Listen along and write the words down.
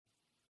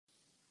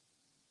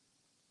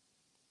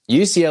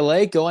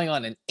UCLA going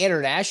on an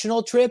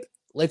international trip?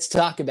 Let's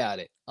talk about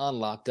it on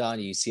Locked On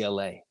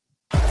UCLA.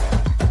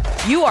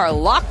 You are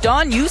Locked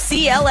On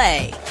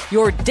UCLA,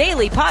 your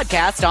daily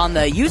podcast on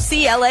the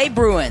UCLA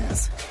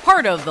Bruins.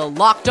 Part of the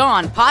Locked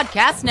On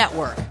Podcast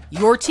Network,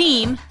 your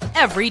team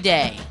every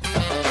day.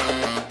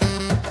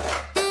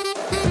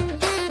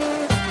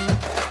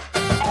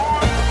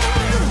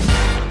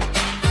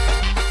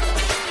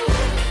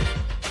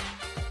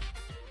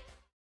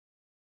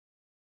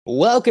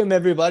 Welcome,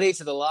 everybody,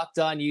 to the Locked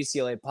On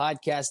UCLA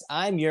podcast.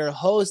 I'm your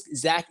host,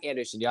 Zach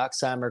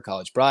Anderson-Yoxheimer,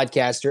 college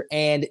broadcaster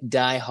and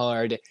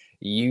diehard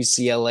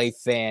UCLA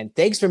fan.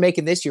 Thanks for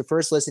making this your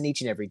first listen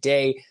each and every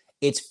day.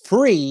 It's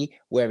free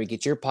wherever you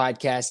get your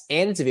podcast,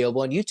 and it's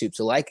available on YouTube.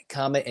 So like,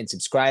 comment, and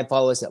subscribe.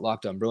 Follow us at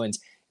Locked On Bruins.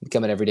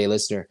 Become an everyday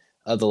listener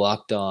of the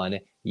Locked On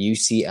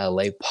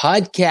UCLA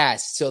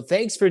podcast. So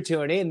thanks for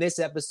tuning in. This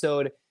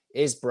episode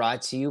is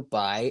brought to you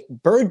by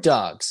Bird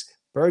Dogs.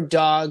 Bird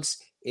Dogs.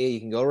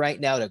 You can go right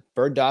now to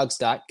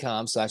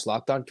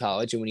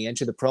birddogs.com/LockedOnCollege, and when you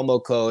enter the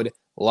promo code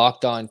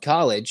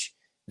LockedOnCollege,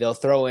 they'll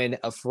throw in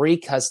a free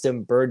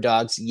custom Bird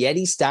Dogs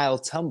Yeti-style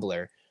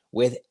tumbler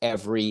with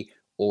every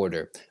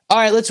order. All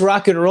right, let's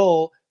rock and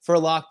roll for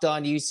Locked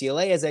On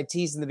UCLA. As I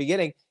teased in the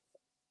beginning,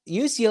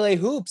 UCLA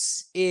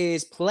Hoops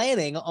is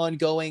planning on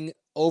going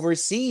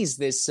overseas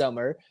this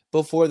summer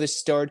before the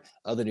start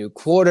of the new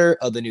quarter,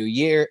 of the new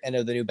year, and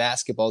of the new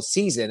basketball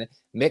season.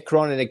 Mick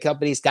Cronin and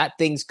company's got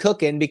things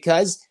cooking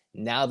because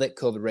now that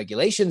COVID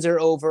regulations are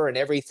over and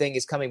everything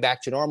is coming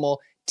back to normal,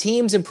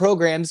 teams and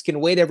programs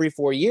can wait every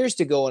 4 years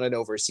to go on an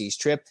overseas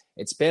trip.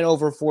 It's been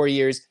over 4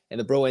 years, and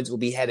the Bruins will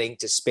be heading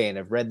to Spain.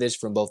 I've read this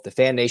from both the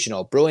Fan Nation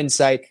All Bruins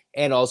site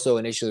and also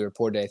initially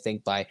reported, I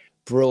think, by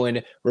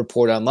Bruin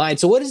Report Online.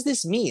 So what does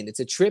this mean? It's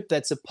a trip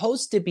that's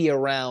supposed to be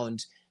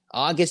around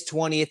August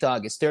 20th,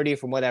 August 30th,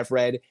 from what I've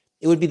read.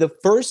 It would be the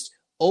first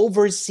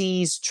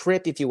overseas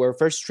trip, if you were,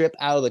 first trip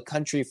out of the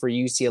country for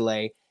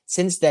UCLA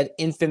since that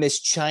infamous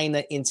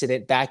China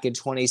incident back in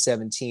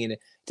 2017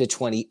 to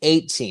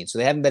 2018. So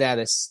they haven't been out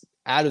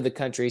of the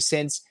country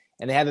since,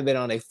 and they haven't been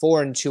on a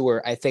foreign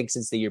tour, I think,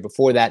 since the year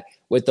before that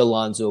with the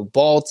Lonzo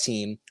Ball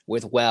team,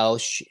 with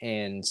Welsh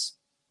and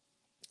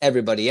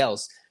everybody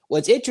else.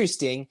 What's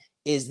interesting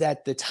is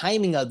that the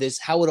timing of this,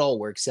 how it all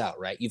works out,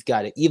 right? You've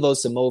got Ivo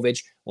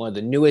Simovic, one of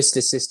the newest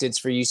assistants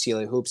for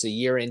UCLA Hoops, a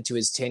year into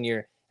his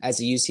tenure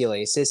as a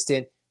UCLA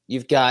assistant.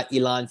 You've got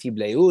Ilan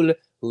Fibleul,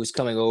 who's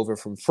coming over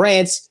from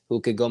France, who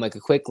could go make a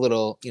quick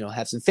little,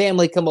 have some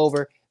family come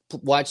over,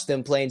 watch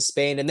them play in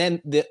Spain. And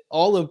then the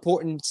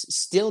all-important,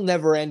 still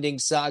never-ending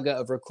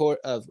saga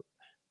of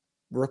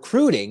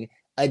recruiting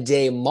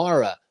Ade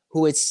Mara,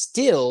 who is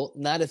still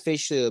not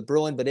officially a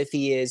Bruin, but if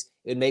he is,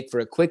 it would make for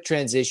a quick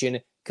transition.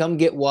 Come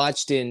get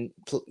watched and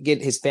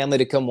get his family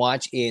to come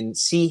watch and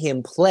see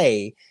him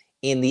play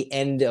in the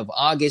end of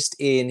August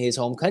in his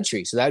home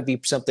country. So that would be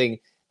something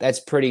that's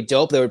pretty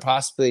dope. There would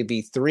possibly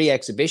be 3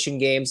 exhibition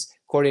games.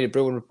 According to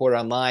Bruin Report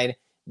Online,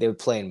 they would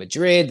play in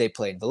Madrid, they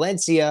play in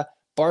Valencia,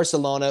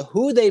 Barcelona.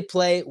 Who they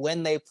play,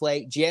 when they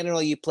play.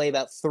 Generally, you play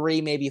about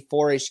 3, maybe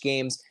 4-ish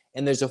games,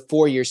 and there's a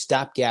 4-year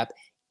stopgap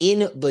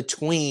in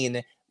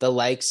between the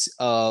likes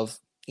of,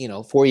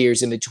 4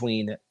 years in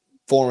between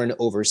foreign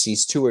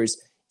overseas tours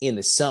in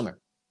the summer.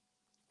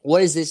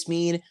 What does this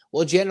mean?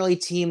 Well, generally,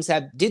 teams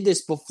did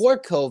this before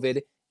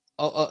COVID.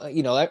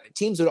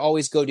 Teams would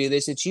always go do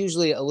this. It's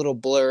usually a little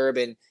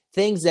blurb and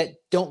things that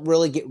don't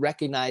really get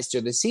recognized through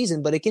the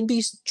season, but it can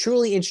be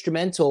truly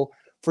instrumental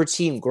for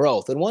team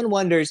growth. And one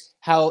wonders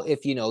how,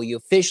 if you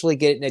officially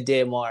get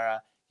Ade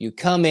Mara, you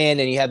come in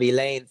and you have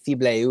Ilan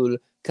Fibleul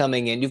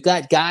coming in. You've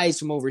got guys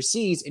from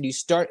overseas, and you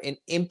start and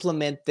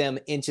implement them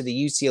into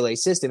the UCLA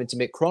system, into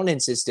Mick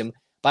Cronin's system,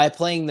 by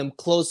playing them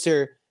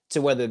closer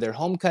to whether their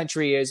home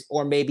country is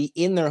or maybe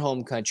in their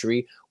home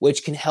country,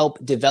 which can help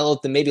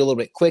develop them maybe a little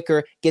bit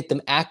quicker, get them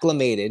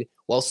acclimated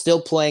while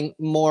still playing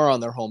more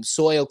on their home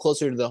soil,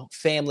 closer to the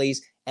families,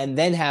 and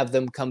then have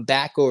them come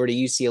back over to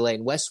UCLA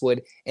and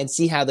Westwood and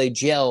see how they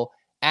gel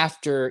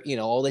after,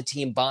 all the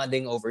team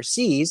bonding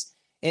overseas.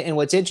 And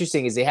what's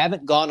interesting is they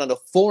haven't gone on a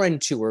foreign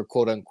tour,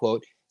 quote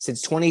unquote,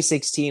 since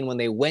 2016 when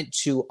they went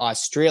to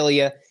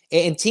Australia.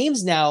 And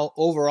teams now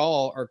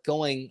overall are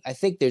going, I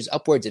think there's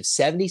upwards of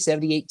 70,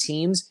 78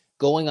 teams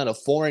going on a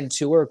foreign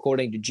tour,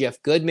 according to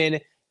Jeff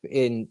Goodman.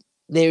 And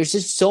there's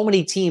just so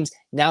many teams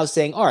now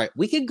saying, all right,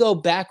 we could go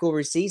back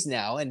overseas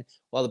now. And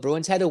while the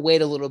Bruins had to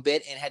wait a little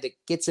bit and had to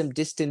get some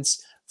distance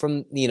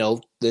from,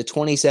 the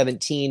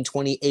 2017,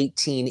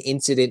 2018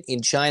 incident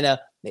in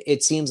China,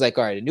 it seems like,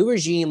 all right, a new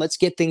regime, let's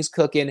get things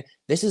cooking.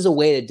 This is a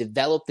way to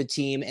develop the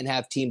team and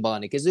have team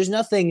bonding, because there's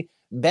nothing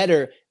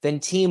better than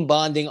team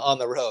bonding on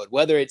the road,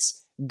 whether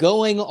it's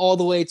going all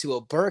the way to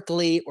a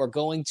Berkeley or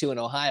going to an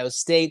Ohio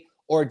State,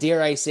 or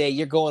dare I say,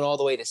 you're going all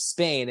the way to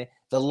Spain.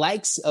 The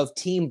likes of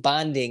team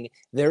bonding,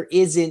 there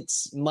isn't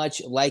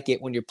much like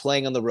it when you're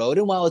playing on the road.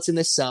 And while it's in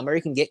the summer,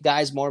 you can get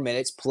guys more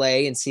minutes,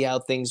 play, and see how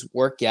things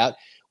work out.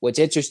 What's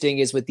interesting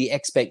is with the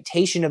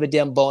expectation of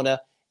Adem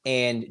Bona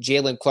and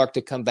Jalen Clark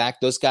to come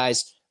back, those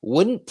guys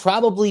wouldn't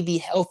probably be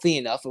healthy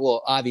enough.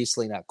 Well,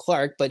 obviously not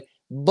Clark, but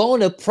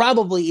Bona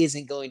probably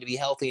isn't going to be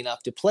healthy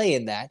enough to play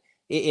in that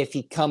if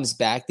he comes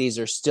back. These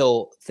are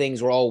still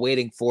things we're all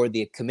waiting for,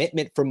 the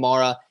commitment from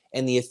Mara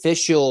and the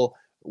official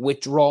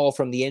withdrawal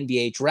from the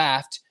NBA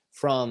draft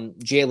from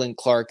Jalen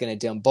Clark and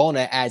Adem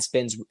Bona, as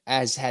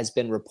has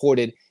been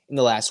reported in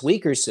the last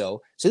week or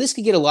so. So this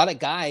could get a lot of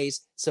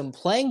guys some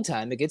playing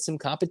time to get some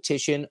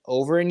competition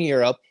over in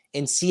Europe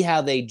and see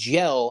how they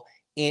gel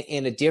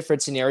in a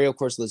different scenario. Of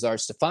course, Lazar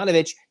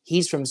Stefanovic,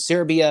 he's from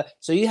Serbia.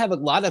 So you have a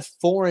lot of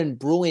foreign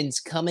Bruins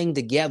coming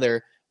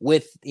together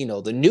with,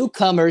 the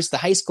newcomers, the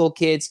high school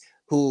kids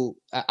who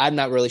I'm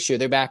not really sure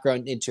their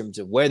background in terms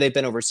of where they've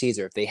been overseas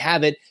or if they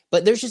have it.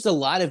 But there's just a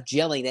lot of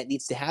gelling that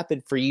needs to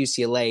happen for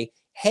UCLA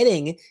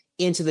heading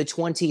into the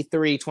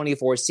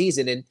 23-24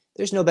 season. And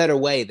there's no better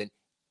way than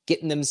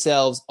getting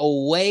themselves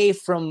away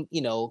from,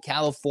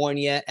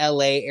 California,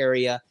 LA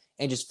area,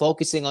 and just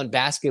focusing on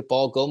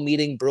basketball, go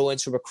meeting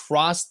Bruins from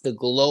across the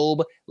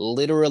globe,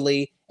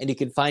 literally, and you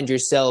can find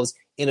yourselves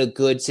in a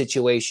good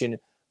situation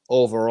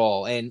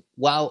overall. And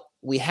while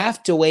we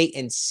have to wait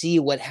and see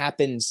what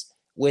happens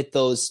with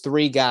those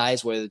three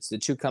guys, whether it's the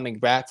two coming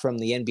back from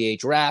the NBA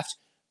draft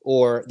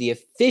or the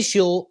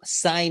official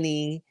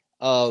signing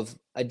of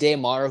Ade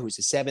Mara, who's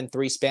a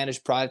 7-3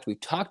 Spanish product, we've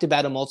talked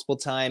about him multiple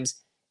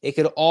times. It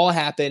could all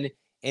happen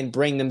and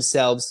bring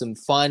themselves some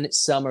fun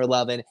summer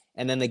loving,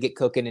 and then they get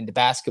cooking into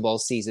basketball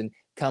season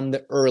come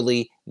the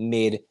early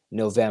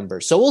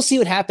mid-November. So we'll see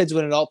what happens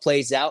when it all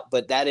plays out,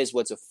 but that is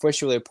what's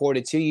officially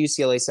reported to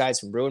UCLA sides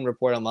from Bruin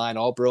Report Online,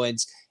 all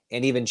Bruins,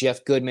 and even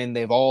Jeff Goodman.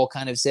 They've all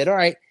kind of said, all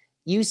right,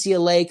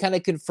 UCLA kind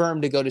of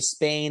confirmed to go to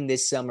Spain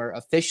this summer.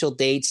 Official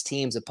dates,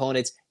 teams,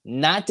 opponents,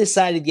 not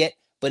decided yet,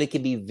 but it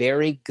can be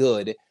very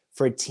good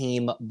for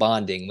team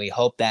bonding. We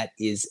hope that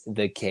is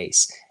the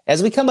case.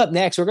 As we come up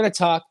next, we're going to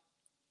talk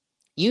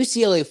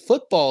UCLA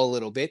football a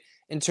little bit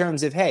in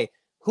terms of, hey,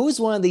 who's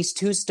one of these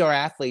two-star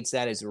athletes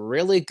that is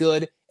really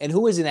good and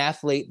who is an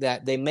athlete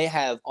that they may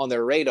have on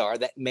their radar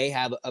that may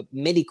have a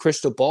mini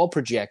crystal ball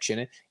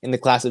projection in the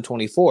class of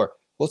 24.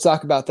 We'll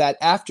talk about that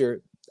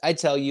after I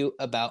tell you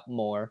about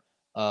more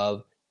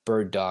of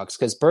Bird Dogs,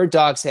 because Bird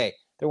Dogs, hey,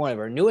 they're one of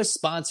our newest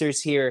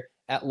sponsors here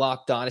at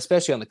Locked On,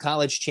 especially on the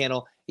college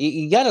channel.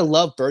 You got to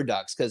love Bird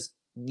Dogs because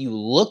you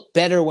look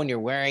better when you're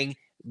wearing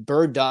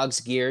Bird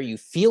Dogs gear. You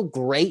feel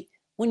great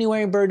when you're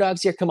wearing Bird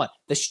Dogs gear. Come on.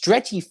 The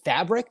stretchy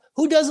fabric.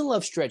 Who doesn't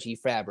love stretchy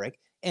fabric?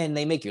 And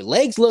they make your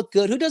legs look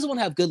good. Who doesn't want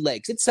to have good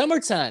legs? It's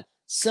summertime.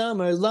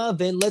 Summer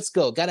loving. Let's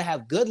go. Got to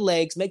have good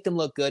legs, make them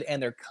look good,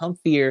 and they're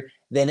comfier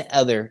than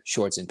other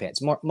shorts and pants.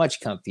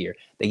 Much comfier.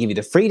 They give you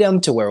the freedom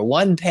to wear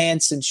one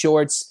pants and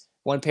shorts,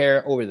 one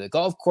pair over to the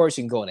golf course.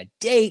 You can go on a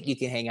date. You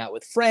can hang out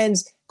with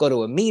friends, go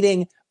to a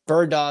meeting.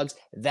 Bird Dogs,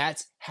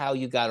 that's how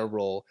you got to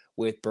roll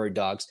with Bird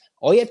Dogs.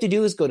 All you have to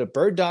do is go to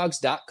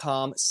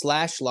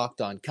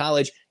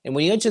birddogs.com/lockedoncollege. And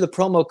when you enter the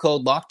promo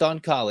code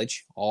LOCKEDONCollege,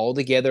 all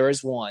together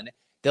as one,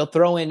 they'll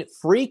throw in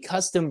free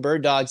custom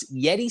Bird Dogs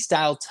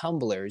Yeti-style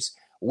tumblers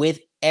with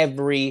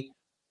every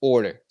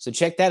order. So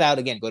check that out.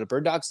 Again, go to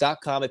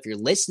birddogs.com if you're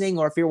listening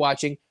or if you're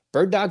watching,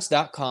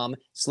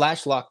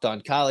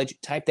 birddogs.com/lockedoncollege.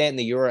 Type that in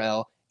the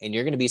URL, and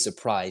you're going to be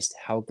surprised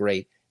how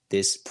great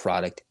this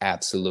product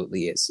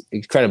absolutely is.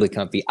 Incredibly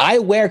comfy. I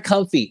wear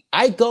comfy.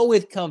 I go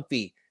with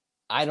comfy.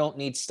 I don't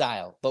need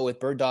style. But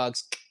with Bird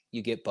Dogs,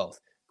 you get both.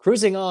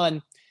 Cruising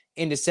on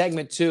into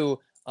segment 2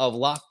 of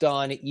Locked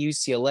On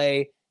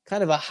UCLA,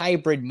 kind of a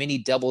hybrid mini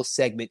double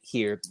segment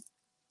here.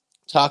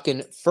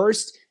 Talking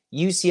first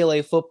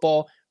UCLA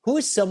football. Who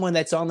is someone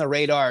that's on the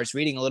radar? I was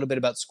reading a little bit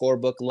about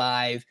Scorebook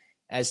Live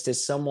as to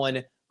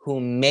someone who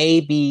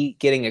may be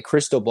getting a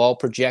crystal ball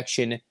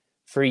projection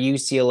for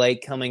UCLA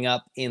coming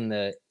up in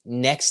the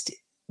next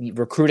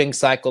recruiting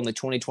cycle in the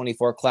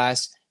 2024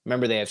 class.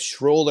 Remember, they have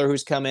Schroller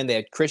who's come in. They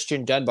had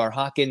Christian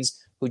Dunbar-Hawkins,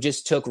 who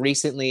just took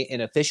recently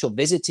an official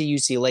visit to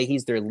UCLA.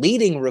 He's their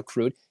leading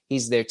recruit.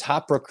 He's their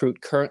top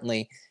recruit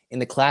currently in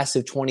the class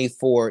of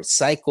 24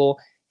 cycle.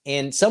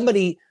 And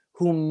somebody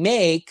who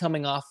may,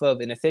 coming off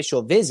of an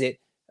official visit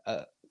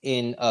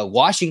in a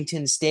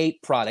Washington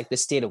State product, the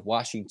state of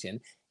Washington,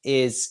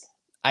 is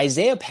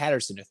Isaiah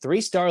Patterson, a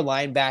 3-star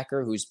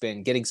linebacker who's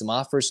been getting some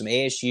offers from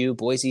ASU,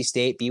 Boise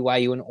State,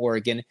 BYU, and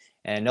Oregon.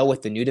 And I know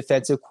with the new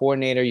defensive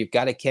coordinator, you've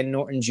got a Ken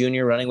Norton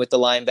Jr. running with the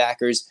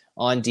linebackers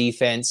on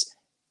defense.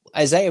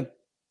 Isaiah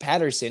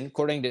Patterson,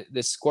 according to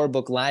the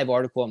Scorebook Live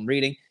article I'm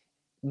reading,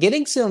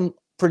 getting some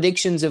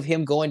predictions of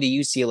him going to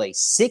UCLA.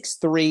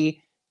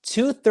 6'3",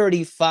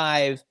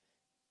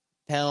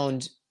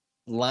 235-pound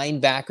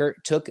linebacker,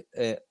 took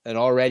an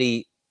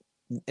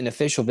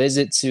official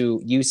visit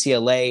to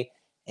UCLA.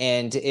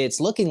 And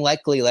it's looking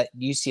likely that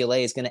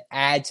UCLA is going to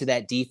add to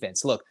that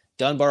defense. Look,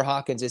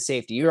 Dunbar-Hawkins is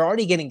safety. You're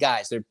already getting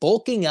guys. They're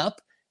bulking up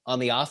on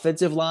the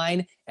offensive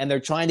line, and they're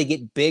trying to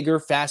get bigger,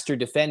 faster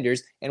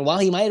defenders. And while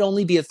he might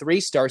only be a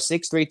 3-star,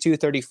 6'3",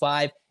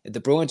 235, the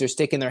Bruins are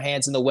sticking their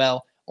hands in the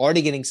well,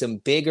 already getting some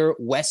bigger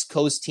West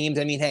Coast teams.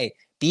 I mean, hey,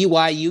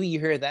 BYU, you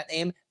hear that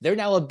name? They're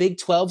now a Big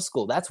 12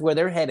 school. That's where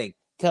they're heading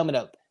coming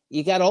up.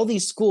 you got all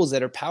these schools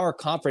that are power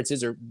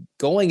conferences or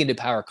going into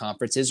power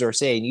conferences, or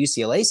say in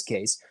UCLA's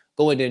case,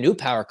 going to a new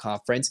power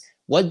conference.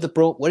 What did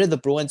the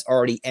Bruins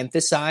already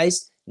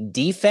emphasized?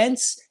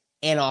 Defense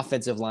and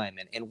offensive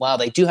linemen. And while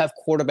they do have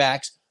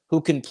quarterbacks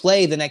who can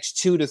play the next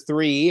 2 to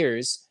 3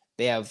 years,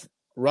 they have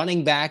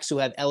running backs who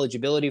have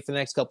eligibility for the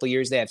next couple of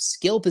years. They have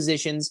skill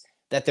positions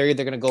that they're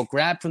either going to go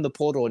grab from the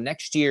portal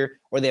next year,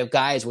 or they have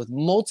guys with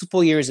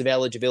multiple years of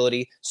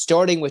eligibility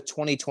starting with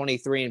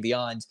 2023 and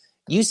beyond.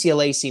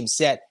 UCLA seems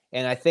set.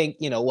 And I think,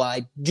 while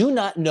I do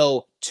not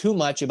know too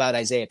much about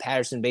Isaiah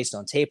Patterson based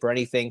on tape or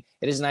anything,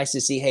 it is nice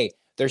to see, hey,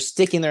 they're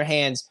sticking their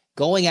hands,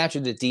 going after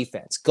the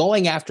defense,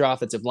 going after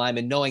offensive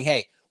linemen, knowing,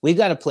 hey, we've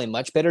got to play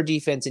much better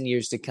defense in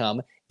years to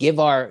come, give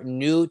our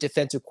new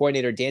defensive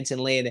coordinator, Danton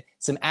Lynn,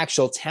 some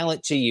actual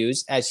talent to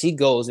use as he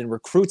goes and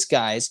recruits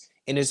guys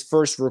in his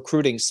first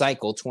recruiting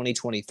cycle.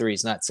 2023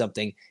 is not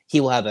something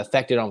he will have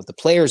affected on with the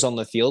players on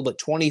the field, but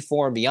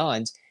 24 and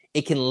beyond,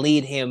 it can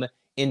lead him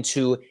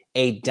into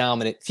a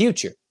dominant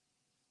future.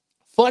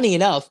 Funny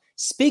enough,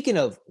 speaking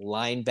of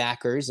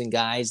linebackers and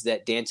guys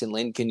that Danton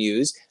Lynn can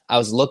use, I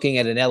was looking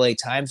at an LA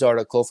Times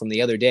article from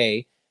the other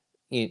day,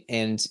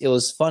 and it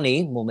was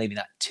funny, well, maybe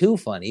not too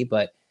funny,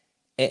 but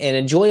an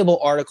enjoyable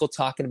article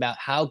talking about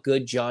how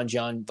good John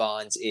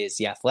Vaughns is.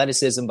 The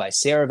Athleticism by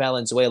Sarah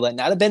Valenzuela,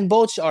 not a Ben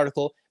Bolch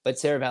article, but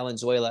Sarah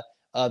Valenzuela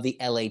of the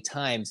LA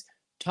Times,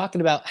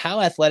 talking about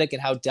how athletic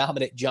and how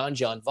dominant John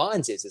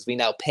Vaughns is as we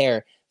now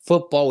pair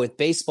football with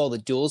baseball, the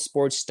dual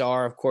sports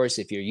star. Of course,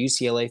 if you're a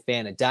UCLA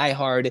fan, a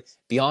diehard,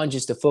 beyond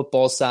just the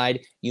football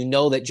side, you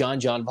know that John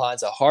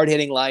Vaughns, a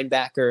hard-hitting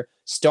linebacker,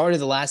 started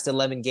the last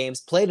 11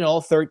 games, played in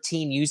all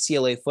 13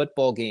 UCLA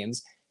football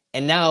games,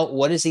 and now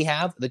what does he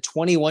have? The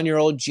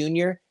 21-year-old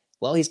junior?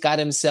 Well, he's got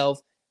himself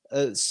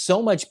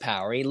so much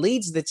power. He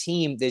leads the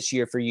team this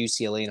year for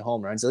UCLA in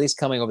home runs, at least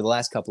coming over the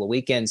last couple of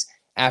weekends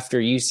after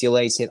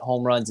UCLA's hit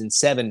home runs in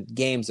 7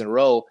 games in a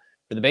row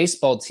for the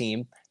baseball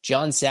team.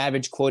 John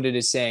Savage quoted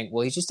as saying,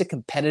 well, he's just a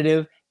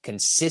competitive,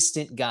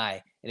 consistent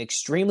guy, an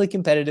extremely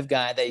competitive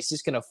guy that he's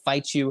just going to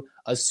fight you,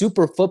 a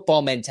super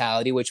football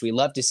mentality, which we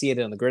love to see it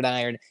on the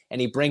gridiron,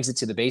 and he brings it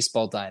to the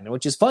baseball diamond,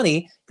 which is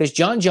funny because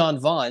John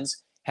Vaughns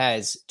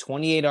has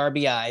 28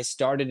 RBIs,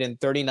 started in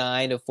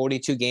 39 of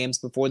 42 games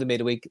before the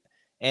midweek,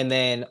 and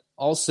then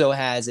also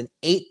has an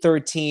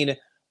 813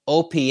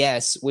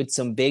 OPS with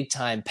some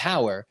big-time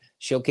power,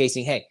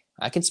 showcasing, hey,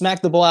 I can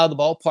smack the ball out of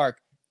the ballpark,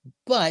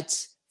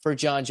 but for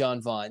John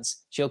Vaughns,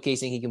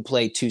 showcasing he can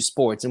play 2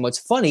 sports. And what's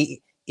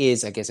funny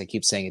is, I guess I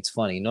keep saying it's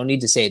funny. No need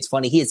to say it's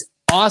funny. He is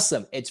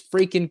awesome. It's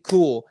freaking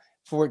cool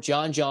for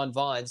John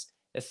Vaughns,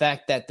 the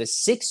fact that the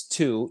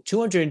 6'2",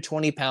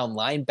 220-pound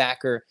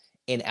linebacker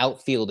and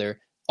outfielder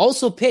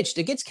also pitched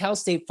against Cal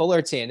State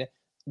Fullerton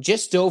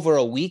just over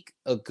a week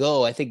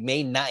ago, I think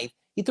May 9th.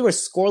 He threw a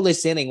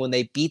scoreless inning when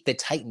they beat the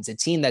Titans, a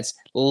team that's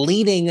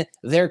leading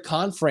their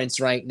conference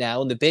right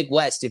now in the Big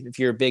West, if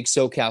you're a big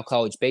SoCal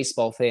college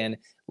baseball fan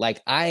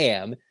like I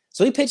am.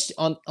 So he pitched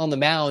on the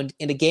mound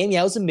in a game.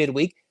 Yeah, it was a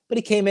midweek, but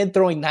he came in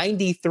throwing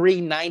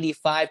 93,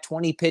 95,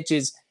 20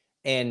 pitches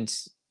and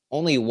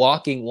only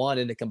walking 1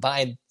 in a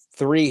combined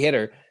 3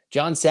 hitter.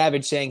 John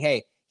Savage saying,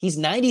 hey, he's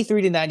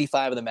 93 to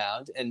 95 on the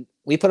mound, and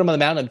we put him on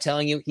the mound. I'm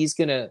telling you, he's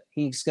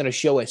gonna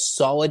show a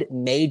solid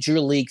major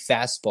league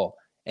fastball.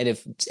 And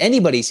if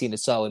anybody's seen a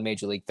solid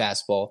major league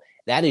fastball,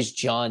 that is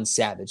John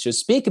Savage. So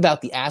speak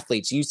about the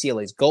athletes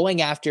UCLA is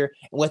going after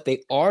and what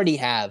they already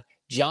have.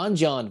 John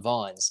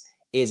Vaughns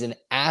is an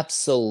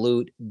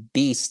absolute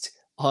beast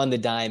on the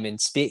diamond.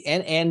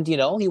 And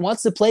he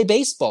wants to play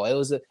baseball.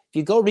 If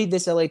you go read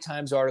this LA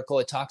Times article,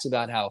 it talks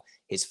about how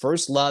his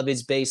first love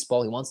is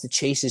baseball. He wants to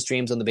chase his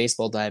dreams on the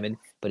baseball diamond,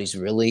 but he's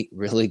really,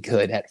 really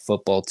good at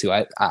football too.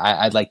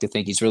 I'd like to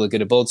think he's really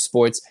good at both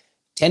sports.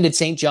 Attended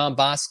St. John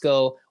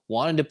Bosco,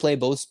 wanted to play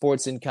both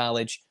sports in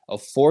college, a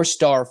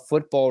 4-star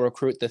football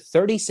recruit, the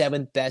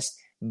 37th best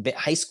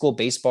high school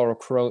baseball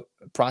recruit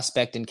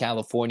prospect in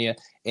California.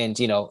 And,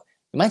 you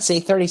might say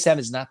 37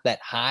 is not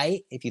that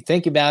high if you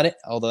think about it,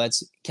 although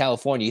that's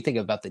California. You think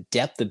about the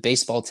depth of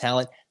baseball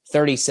talent,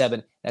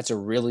 37, that's a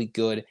really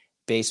good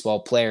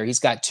baseball player. He's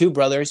got 2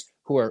 brothers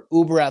who are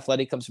uber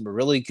athletic, comes from a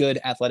really good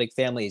athletic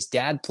family. His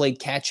dad played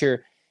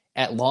catcher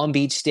at Long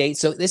Beach State.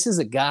 So this is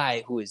a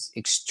guy who is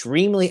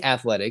extremely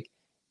athletic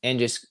and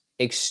just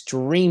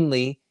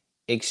extremely,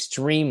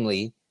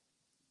 extremely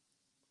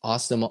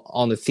awesome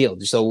on the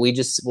field. So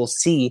we'll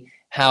see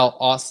how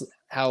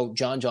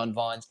John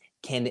Vaughns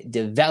can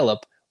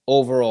develop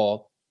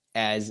overall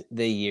as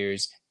the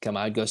years come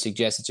out. I'd go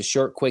suggest it's a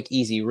short, quick,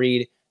 easy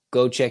read.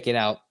 Go check it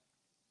out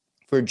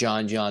for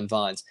John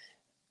Vaughns.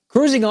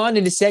 Cruising on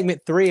into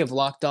segment 3 of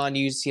Locked On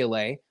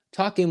UCLA,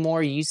 talking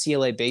more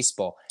UCLA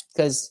baseball.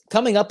 Because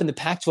coming up in the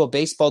Pac-12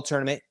 baseball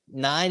tournament,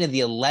 9 of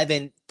the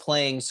 11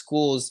 playing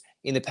schools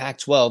in the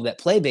Pac-12 that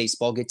play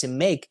baseball get to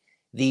make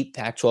the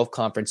Pac-12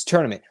 conference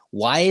tournament.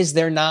 Why is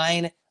there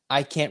 9?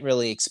 I can't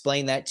really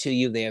explain that to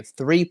you. They have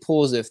 3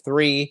 pools of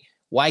 3.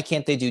 Why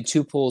can't they do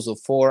 2 pools of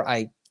 4?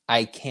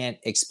 I can't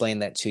explain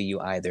that to you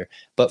either.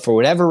 But for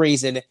whatever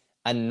reason,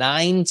 a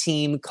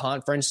 9-team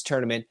conference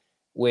tournament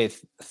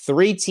with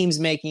 3 teams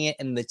making it,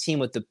 and the team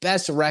with the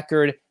best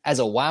record as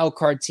a wild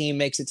card team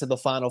makes it to the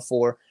Final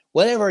Four.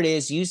 Whatever it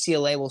is,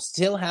 UCLA will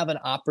still have an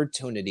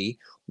opportunity,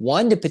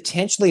 one, to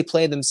potentially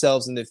play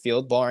themselves in the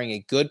field, barring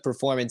a good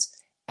performance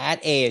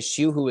at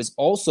ASU, who has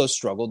also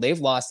struggled. They've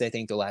lost, I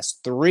think, the last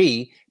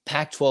 3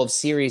 Pac-12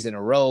 series in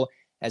a row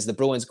as the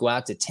Bruins go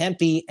out to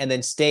Tempe and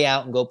then stay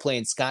out and go play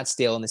in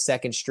Scottsdale in the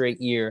second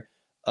straight year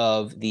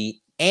of the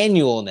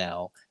annual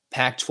now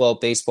Pac-12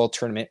 baseball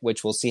tournament,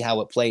 which we'll see how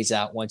it plays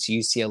out once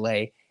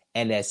UCLA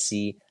and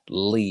SC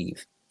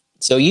leave.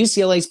 So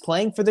UCLA is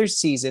playing for their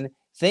season.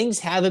 Things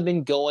haven't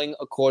been going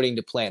according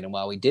to plan. And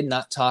while we did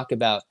not talk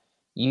about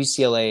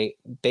UCLA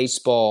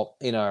baseball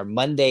in our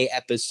Monday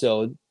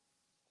episode,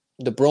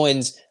 the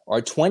Bruins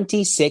are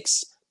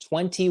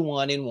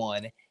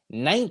 26-21-1,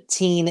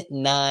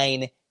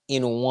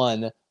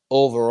 19-9-1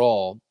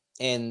 overall.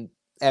 And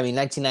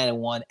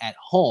 19-9-1 at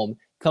home,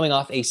 coming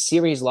off a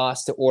series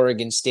loss to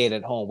Oregon State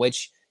at home,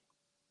 which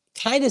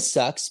kind of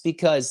sucks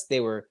because they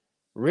were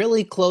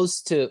really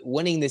close to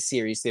winning the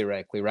series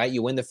theoretically, right?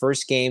 You win the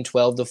first game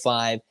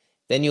 12-5,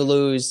 then you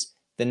lose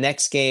the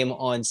next game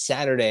on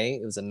Saturday.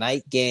 It was a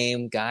night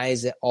game.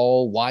 Guys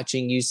all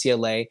watching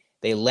UCLA.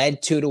 They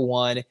led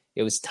 2-1.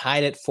 It was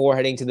tied at 4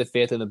 heading to the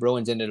 5th, and the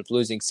Bruins ended up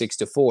losing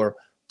 6-4,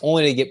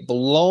 only to get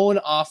blown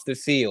off the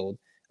field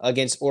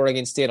against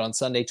Oregon State on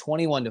Sunday,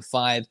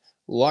 21-5,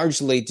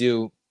 largely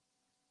due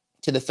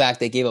to the fact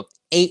they gave up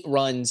 8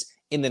 runs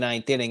in the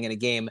 9th inning in a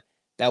game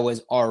that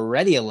was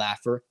already a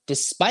laugher,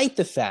 despite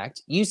the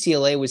fact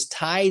UCLA was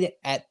tied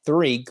at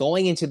 3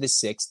 going into the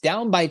 6th,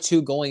 down by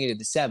 2 going into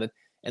the 7th,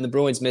 and the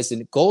Bruins missed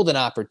a golden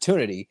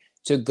opportunity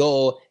to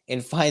go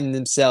and find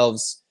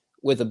themselves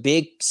with a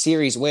big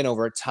series win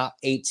over a top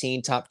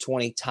 18, top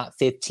 20, top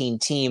 15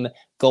 team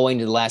going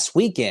to the last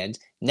weekend.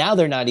 Now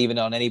they're not even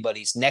on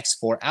anybody's next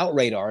 4 out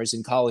radars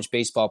in college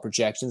baseball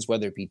projections,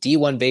 whether it be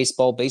D1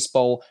 baseball,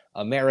 Baseball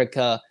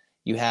America.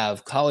 You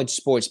have College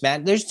Sports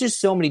Mat. There's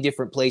just so many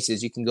different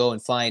places you can go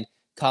and find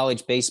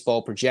college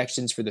baseball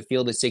projections for the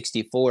field of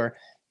 64,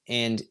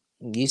 and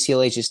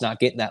UCLA is just not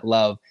getting that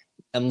love.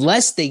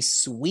 Unless they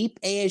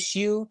sweep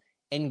ASU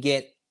and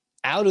get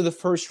out of the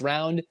first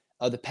round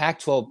of the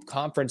Pac-12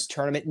 conference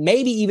tournament,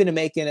 maybe even to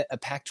make it a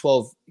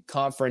Pac-12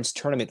 conference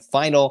tournament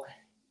final,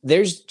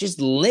 there's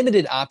just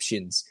limited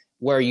options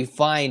where you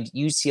find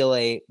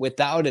UCLA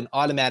without an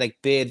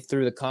automatic bid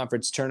through the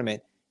conference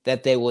tournament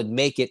that they would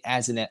make it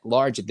as an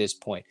at-large at this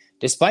point.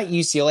 Despite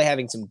UCLA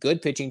having some good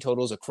pitching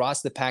totals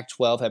across the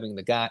Pac-12,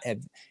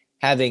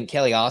 having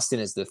Kelly Austin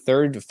as the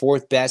 3rd to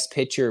 4th best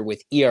pitcher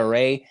with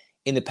ERA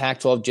in the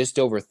Pac-12, just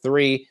over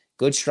 3,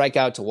 good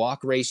strikeout to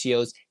walk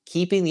ratios,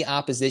 keeping the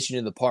opposition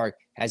in the park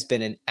has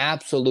been an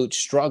absolute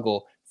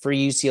struggle for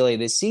UCLA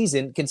this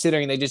season,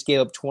 considering they just gave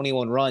up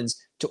 21 runs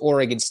to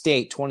Oregon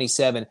State,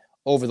 27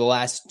 over the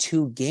last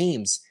 2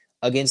 games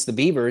against the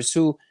Beavers,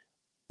 who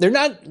they're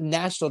not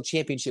national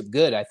championship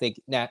good. I think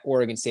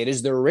Oregon State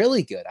is. They're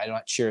really good. I'm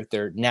not sure if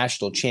they're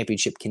national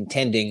championship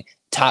contending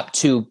top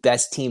 2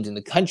 best teams in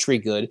the country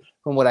good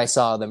from what I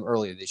saw of them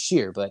earlier this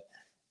year. But,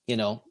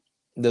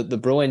 the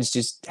Bruins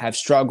just have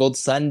struggled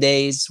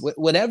Sundays,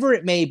 whatever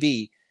it may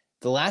be.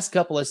 The last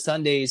couple of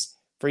Sundays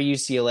for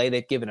UCLA,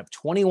 they've given up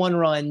 21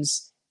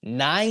 runs,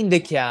 9 to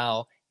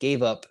Cal,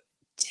 gave up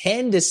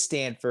 10 to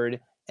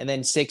Stanford, and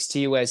then 6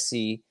 to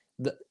USC.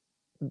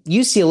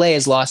 UCLA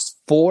has lost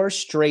 4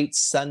 straight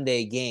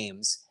Sunday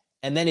games.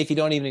 And then if you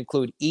don't even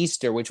include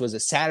Easter, which was a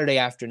Saturday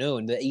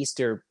afternoon, the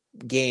Easter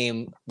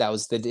game that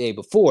was the day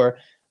before,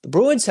 the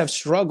Bruins have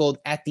struggled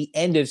at the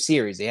end of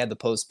series. They had the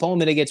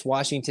postponement against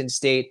Washington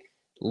State,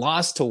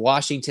 lost to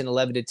Washington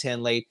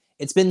 11-10 late.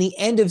 It's been the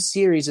end of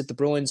series that the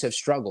Bruins have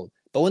struggled.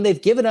 But when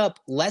they've given up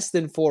less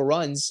than 4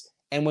 runs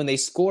and when they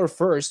score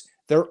first,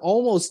 they're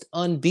almost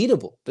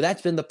unbeatable. But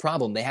that's been the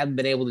problem. They haven't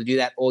been able to do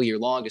that all year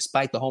long,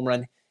 despite the home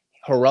run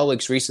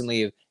heroics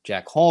recently of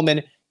Jack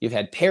Holman. You've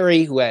had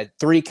Perry, who had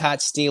 3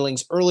 caught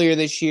stealings earlier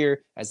this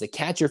year as the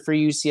catcher for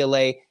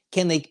UCLA.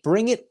 Can they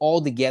bring it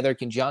all together?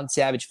 Can John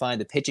Savage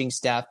find the pitching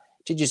staff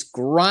to just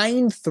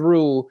grind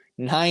through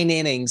 9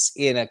 innings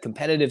in a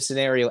competitive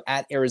scenario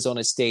at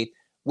Arizona State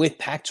with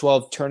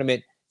Pac-12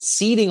 tournament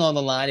seeding on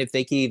the line if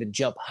they can even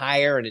jump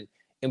higher and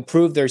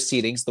improve their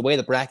seedings? The way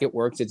the bracket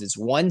works is it's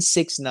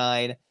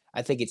 1-6-9.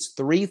 I think it's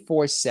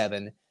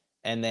 3-4-7.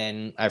 And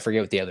then I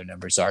forget what the other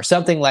numbers are.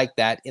 Something like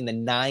that in the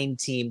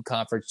 9-team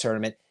conference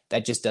tournament.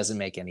 That just doesn't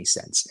make any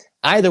sense.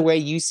 Either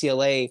way,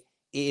 UCLA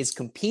is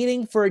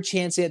competing for a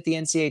chance at the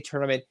NCAA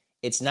tournament.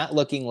 It's not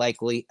looking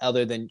likely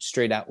other than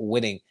straight out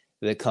winning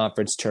the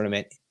conference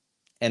tournament.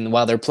 And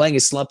while they're playing a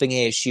slumping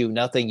ASU,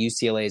 nothing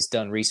UCLA has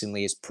done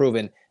recently has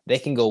proven they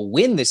can go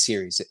win the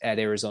series at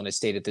Arizona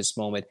State at this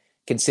moment,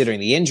 considering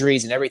the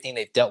injuries and everything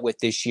they've dealt with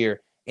this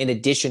year, in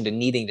addition to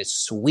needing to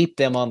sweep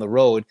them on the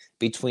road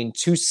between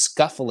 2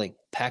 scuffling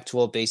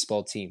Pac-12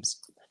 baseball teams.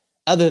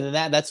 Other than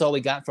that, that's all we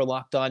got for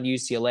Locked On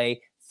UCLA.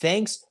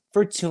 Thanks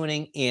for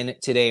tuning in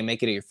today.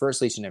 Make it your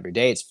first listen every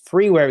day. It's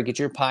free wherever you get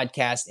your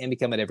podcast and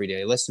become an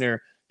everyday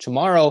listener.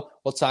 Tomorrow,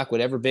 we'll talk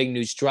whatever big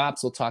news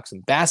drops. We'll talk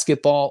some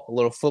basketball, a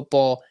little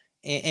football,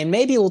 and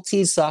maybe we'll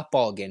tease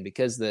softball again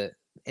because the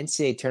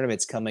NCAA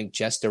tournament's coming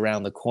just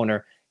around the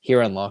corner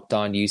here on Locked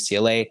On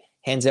UCLA.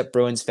 Hands up,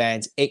 Bruins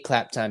fans. 8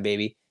 clap time,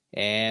 baby.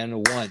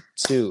 And 1,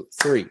 2,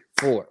 3,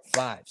 4,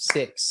 5,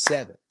 6,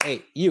 7,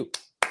 8. UCLA.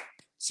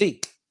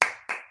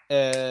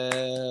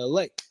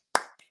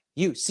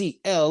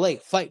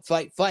 UCLA. Fight,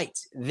 fight, fight.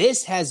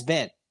 This has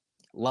been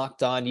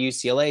Locked On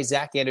UCLA.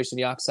 Zach Anderson,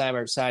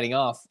 Yoxheimer signing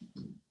off.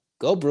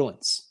 Go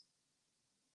Bruins.